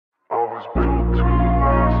was built to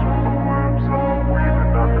last. With the webs I'm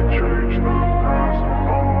weaving, I could change the past.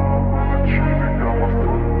 With all I'm achieving, got my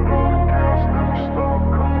foot on the gas. Never stop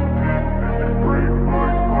competing. If you break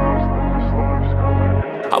like glass, then this life's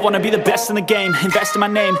gonna end. I wanna be the best in the game, invest in my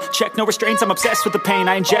name. Check no restraints, I'm obsessed with the pain.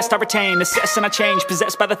 I ingest, I retain, assess and I change.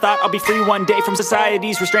 Possessed by the thought I'll be free one day from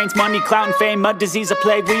society's restraints. Money, clout and fame, mud, disease, a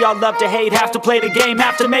plague. We all love to hate, have to play the game,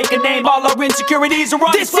 have to make a name. All our insecurities are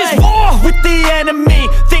on display. This is war with the enemy,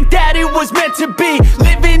 think that it was meant to be.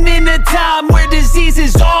 Living in a time where disease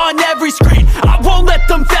is on every screen. I won't let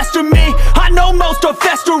them fester me, I know most are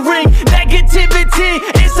festering. Negativity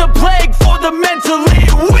is a plague for the mentally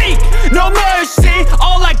weak. No mercy,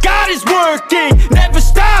 all I got is working. Never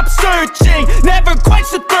stop searching, never quench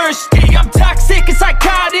the thirsty. I'm toxic and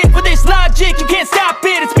psychotic, with this logic you can't stop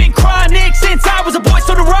it. It's been chronic since I was a boy,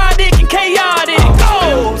 so neurotic and chaotic.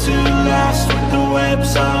 Built to last. With the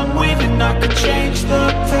webs I'm weaving, I could change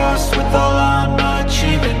the past. With all I'm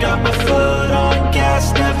achieving, got my foot on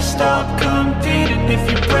gas. Never stop competing. If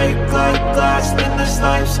you break like glass, then this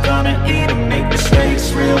life's gonna eat 'em. Make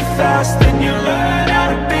mistakes real fast, then you learn how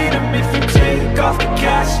to beat 'em. If you take off the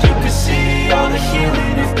cast, you can see all the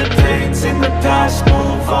healing. If the pain's in the past,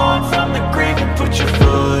 move on from the grieving. Put your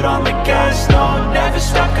foot on the gas, no, never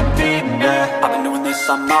stop competing, yeah. I've been doing this,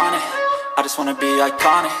 I'm on it. I just wanna be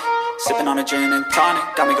iconic. Sipping on a gin and tonic,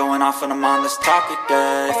 got me going off when I'm on this topic,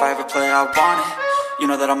 yeah. If I ever play, I want it. You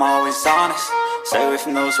know that I'm always honest. Stay away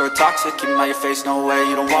from those who are toxic. Keep 'em out your face, no way,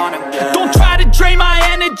 you don't want 'em, yeah. Don't try to drain my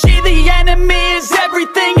energy. The enemy is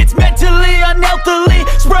everything. It's mentally, unhealthily,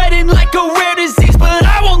 spreading like a rare disease. But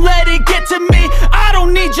I won't let it get to me.